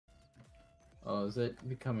Oh, is it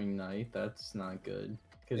becoming night? That's not good.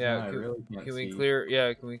 Because Yeah, now I really can't can see. we clear?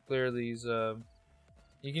 Yeah, can we clear these? You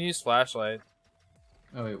can use flashlight.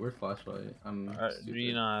 Oh wait, where's flashlight? I'm Alright, do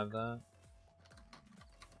you stupid. not have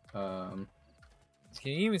that? Um.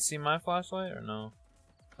 Can you even see my flashlight or no?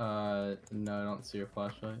 No, I don't see your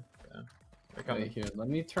flashlight. Yeah. Wait, here, let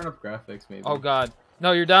me turn up graphics maybe. Oh god.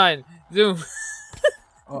 No, you're dying. Zoom.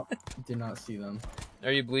 Oh, did not see them.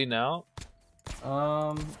 Are you bleeding out?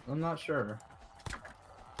 I'm not sure.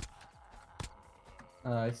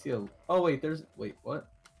 I see a. Oh wait, wait, what?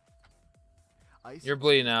 You're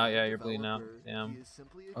bleeding out. Yeah, you're bleeding out. Damn.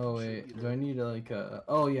 Oh wait, do I need like a?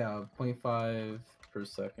 Oh yeah, 0.5 per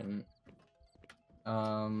second.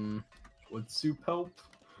 Would soup help?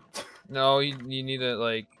 No, you need a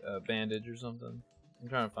like a bandage or something. I'm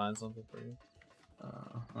trying to find something for you.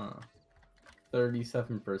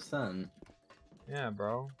 37%. Yeah,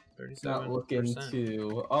 bro. 37%. Not looking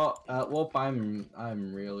to. Oh, well,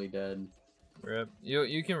 I'm really dead. Rip.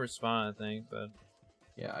 You can respond, I think, but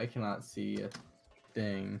yeah, I cannot see a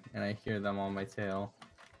thing, and I hear them on my tail.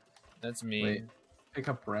 That's me. Wait, pick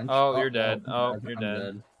up wrench. Oh, you're dead. Oh, you're I'm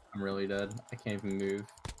dead. I'm really dead. I can't even move.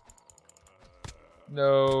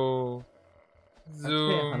 No.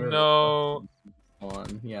 Zoom. No.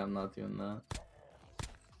 Yeah, I'm not doing that.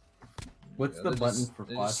 What's the button for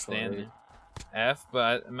flashlight? F,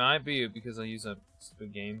 but it might be because I use a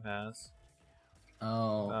stupid game pass.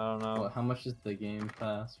 Oh. I don't know. Well, how much is the game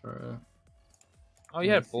pass for it? Oh,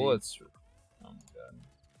 you had bullets. Oh my god.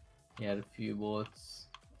 He had a few bullets.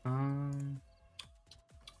 Instant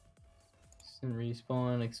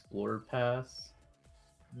respawn, explorer pass.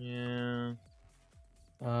 Yeah.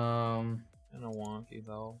 Kinda wonky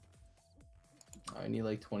though. I need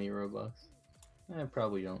like 20 Robux. I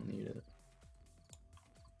probably don't need it.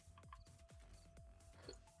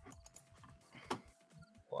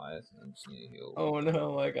 Quiet, I just need to heal. Oh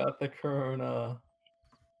no, I got the corona.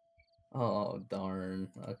 Oh darn.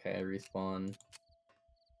 Okay, I respawn.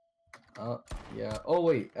 Oh yeah. Oh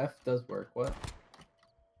wait, F does work. What?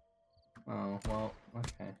 Oh well.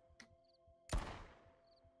 Okay.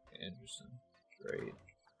 Interesting. Great.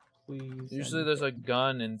 Please. Usually there's a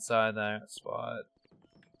gun inside that spot.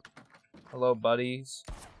 Hello, buddies.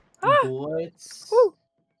 Bullets. Woo!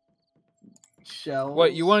 Shells.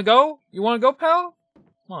 What, you wanna go? You wanna go, pal?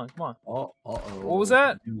 Come on, come on. Oh, what was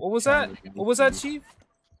that? What was that? What was that, Chief?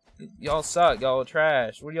 Y'all suck. Y'all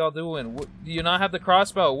trash. What are y'all doing? What, do you not have the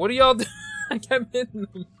crossbow? What are y'all doing? I kept hitting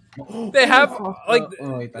them. They have like.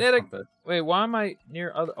 They had a, wait, why am I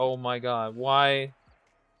near other? Oh my god, why?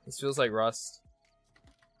 This feels like Rust.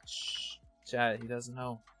 Shh, chat. He doesn't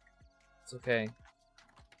know. It's okay.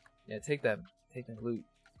 Yeah, take that loot. Take that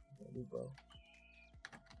loot, bro.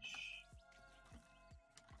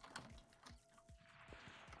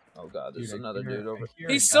 Oh god, there's another dude over.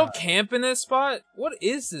 He's still camping this spot? What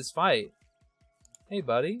is this fight? Hey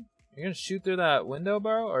buddy, you're gonna shoot through that window,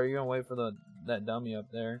 bro? Or are you gonna wait for that dummy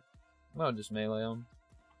up there? I'm gonna just melee him.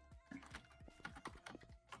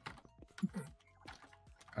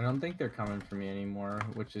 I don't think they're coming for me anymore,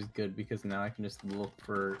 which is good because now I can just look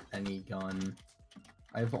for any gun.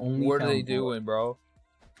 I've only. What are they doing, bro?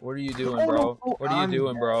 What are you doing, bro? What are you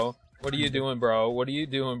doing, bro? What are you doing, bro? What are you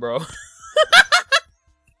doing, bro?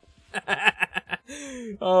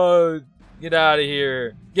 Oh, get out of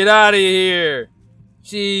here. Get out of here.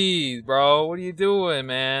 Jeez, bro. What are you doing,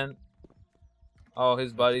 man? Oh,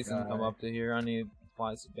 his buddies can come up to here. I need to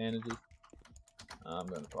apply some bandages. I'm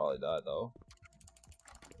gonna probably die, though.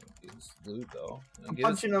 Get his loot, though.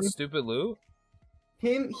 Get his stupid loot?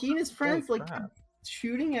 He and his friends, like,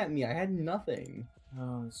 shooting at me. I had nothing.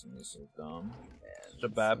 Oh, this is so dumb. Such a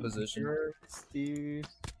bad position. Jerks, dude.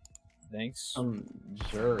 Thanks.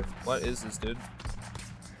 Jerks. What is this, dude?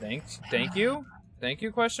 Thanks. Thank you? Thank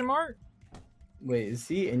you, question mark? Wait, is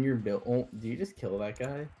he in your build? Oh, did you just kill that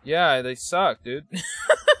guy? Yeah, they suck, dude.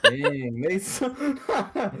 Dang, they suck.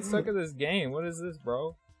 They suck at this game. What is this,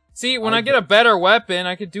 bro? See, when I get a better weapon,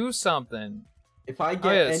 I could do something. If I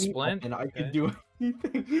get any weapon, I could do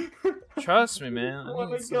anything. Trust me, man. I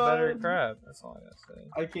need some better crap. That's all I gotta say.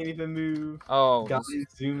 I can't even move. Oh, guys,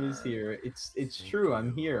 Zoom is here. It's true.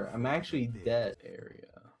 I'm here. I'm actually dead. Area.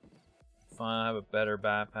 Fine. I have a better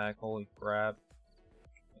backpack. Holy crap.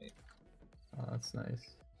 Wait. Oh, that's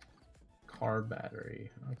nice. Car battery.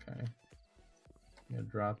 Okay. I'm gonna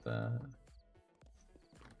drop that.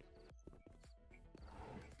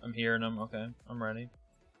 I'm hearing him. Okay, I'm ready.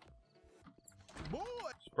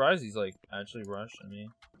 Surprised he's like actually rushing me.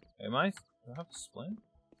 Do I have to sprint?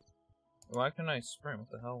 Why can I sprint? What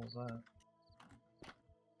the hell was that?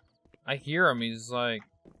 I hear him. He's like,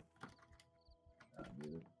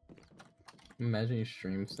 Imagine you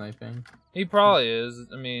stream sniping. He probably is.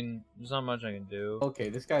 I mean, there's not much I can do. Okay,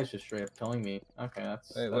 this guy's just straight up killing me. Okay,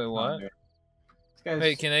 that's wait, not what? fair. This guy's...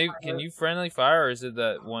 Wait, can you friendly fire, or is it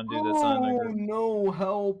that one dude that's not in the group? No,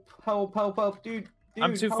 help, dude,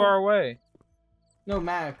 I'm too help. far away. No,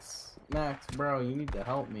 Max, bro, you need to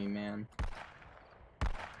help me, man.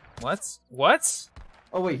 What?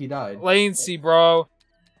 Oh wait, he died. Latency, bro.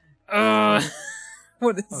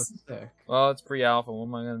 What is? Oh, sick. Well, it's pre-alpha. What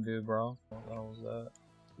am I gonna do, bro? What the hell was that?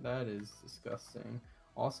 That is disgusting.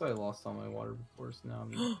 Also, I lost all my water before, so now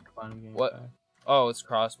I'm finding it What? back. Oh, it's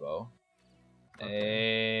crossbow. Okay.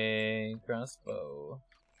 Hey, crossbow.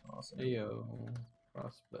 Awesome. Heyo,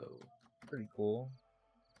 crossbow. Pretty cool.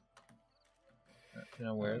 Can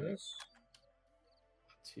I wear this?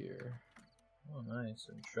 It's here. Oh, nice.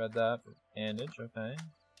 And shred that for bandage. Okay.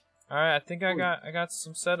 All right. I think I got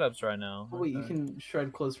some setups right now. Oh wait, you can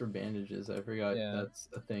shred clothes for bandages. I forgot that's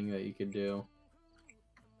a thing that you could do.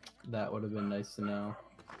 That would have been nice to know.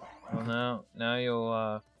 Well, now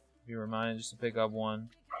you'll be reminded just to pick up one.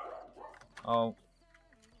 Oh.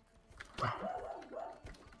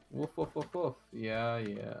 Woof woof woof woof. Yeah.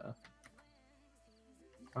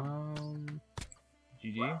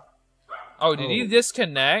 GG. Oh, did he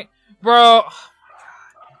disconnect? Bro. Oh my god.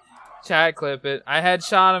 Chat clip it. I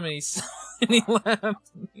headshot him and he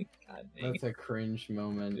left me. God dang. That's a cringe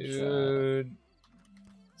moment, dude.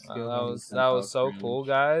 Wow, that was so cool,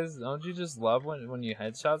 guys. Don't you just love when you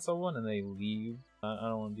headshot someone and they leave? I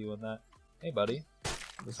don't want to deal with that. Hey, buddy.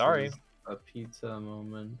 Sorry. A pizza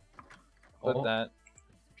moment. Put that.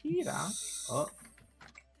 Pizza. Oh.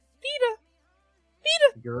 Pizza.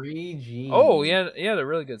 Greedy. Oh, he had a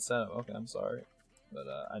really good setup. Okay, I'm sorry, but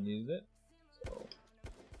I needed it. So.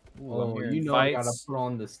 Ooh, oh, you know I gotta put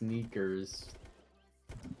on the sneakers.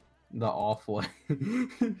 The off white.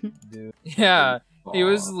 Dude. Yeah, he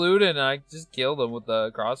was looting and I just killed him with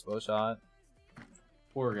the crossbow shot.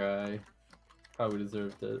 Poor guy. Probably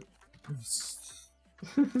deserved it.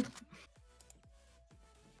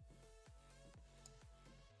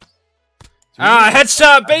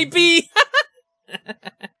 Headshot, baby!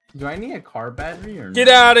 Do I need a car battery or Get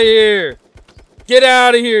out of here! Get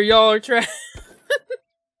out of here! Y'all are trash.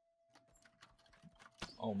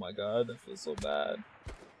 Oh my god, that feels so bad.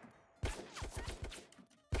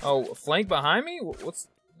 Oh, flank behind me? What's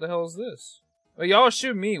the hell is this? Wait, y'all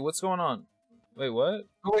shoot me. What's going on? Wait, what?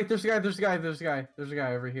 Oh wait, there's a guy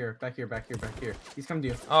over here. Back here. He's coming to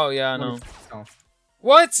you. Oh yeah, I know. Oh.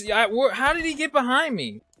 What? How did he get behind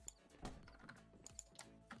me?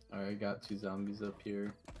 Alright, got 2 zombies up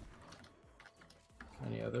here.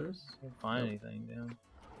 Any others? Can't find anything, damn.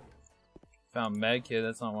 Found medkit,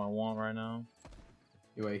 that's not what I want right now.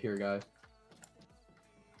 You wait here, guy.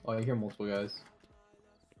 Oh, I hear multiple guys.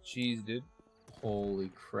 Jeez, dude. Holy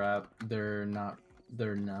crap. They're not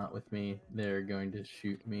with me. They're going to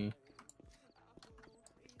shoot me.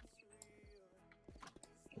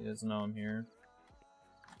 He doesn't know I'm here.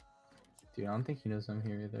 Dude, I don't think he knows I'm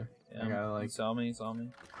here either. Yeah, I gotta like... He saw me.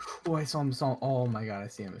 Oh, I saw him. Oh my god, I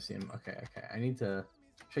see him. Okay. I need to...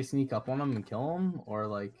 Should I sneak up on him and kill him? Or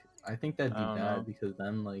like... I think that'd be bad because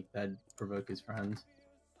then like that'd provoke his friends.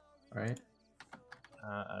 Right?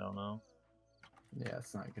 I don't know. Yeah,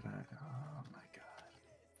 it's not a good idea. Oh my god.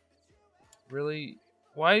 Really?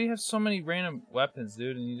 Why do you have so many random weapons,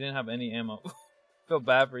 dude, and you didn't have any ammo? Feel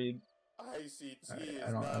bad for you. IcyTea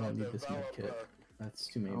I don't need this med kit. That's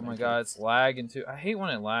too many. Oh my god, it's lagging too. I hate when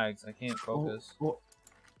it lags. I can't focus.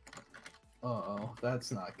 Uh-oh,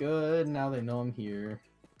 that's not good. Now they know I'm here.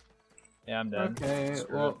 Yeah, I'm done. Okay,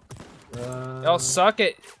 well... Y'all suck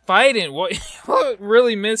at fighting. What?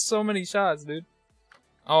 Really missed so many shots, dude.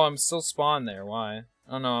 Oh, I'm still spawned there. Why?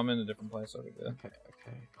 Oh no, I'm in a different place. Okay, good. Okay.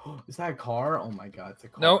 Is that a car? Oh my god, it's a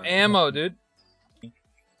car. No ammo, dude.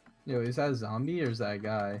 Yo, is that a zombie or is that a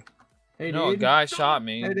guy? Hey, no, dude. A guy shot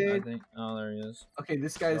me. Hey, dude. I think. Oh, there he is. Okay,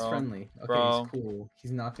 this guy's friendly. Okay, he's cool.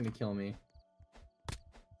 He's not gonna kill me.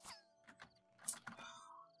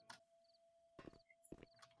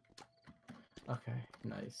 Okay,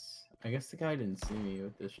 nice. I guess the guy didn't see me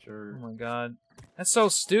with this shirt. Oh my god. That's so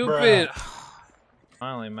stupid!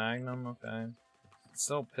 Finally, Magnum, okay. It's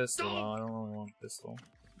still pistol though, I don't really want pistol.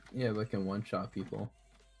 Yeah, but can one-shot people.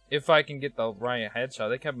 If I can get the right headshot.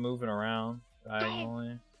 They kept moving around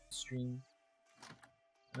diagonally. Stream.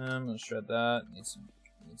 I'm gonna shred that. Need some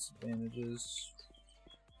bandages.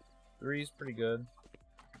 3's pretty good.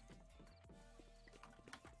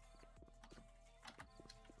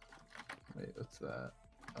 Wait, what's that?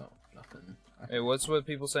 Oh, nothing. Hey, what's what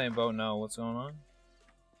people saying? Vote no. What's going on?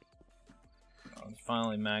 Oh, it's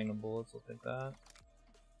finally Magnum bullets. I'll take that.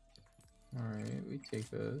 Alright, we take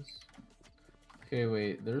those. Okay,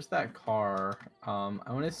 wait. There's that car. I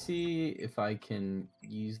want to see if I can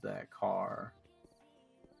use that car.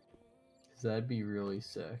 Cause that'd be really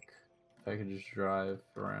sick. If I could just drive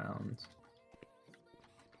around,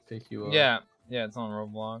 pick you up. Yeah, yeah, it's on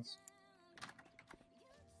Roblox.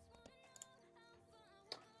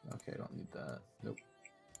 Okay, I don't need that. Nope.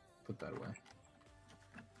 Put that away.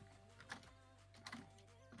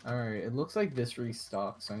 Alright, it looks like this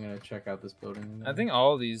restocks, so I'm gonna check out this building again. I think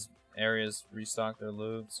all these areas restock their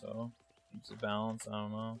loot, so keeps it balanced. I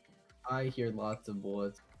don't know. I hear lots of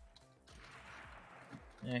bullets.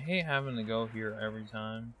 Yeah, I hate having to go here every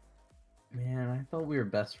time. Man, I thought we were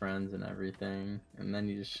best friends and everything, and then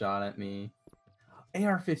you just shot at me.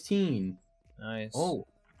 AR-15! Nice. Oh!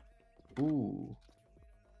 Ooh.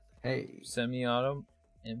 Hey. Semi-auto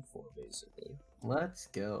M4, basically. Let's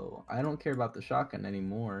go. I don't care about the shotgun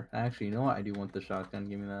anymore. Actually, you know what? I do want the shotgun.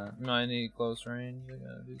 Give me that. No, I need close range. I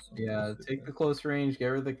gotta do something. Yeah, take the close range. Get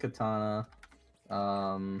rid of the katana.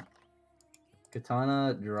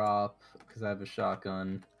 Katana drop because I have a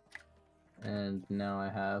shotgun, and now I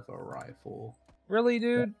have a rifle. Really,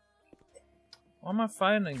 dude? Why am I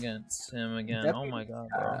fighting against him again? Definitely oh my god,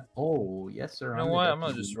 bro. Oh, yes, sir. You know what? I'm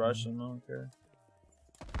gonna just rush him. I don't care.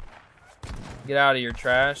 Get out of here,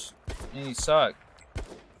 trash. And you suck.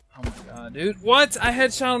 Oh my god, dude. What? I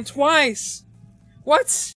headshot him twice!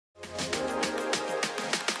 What?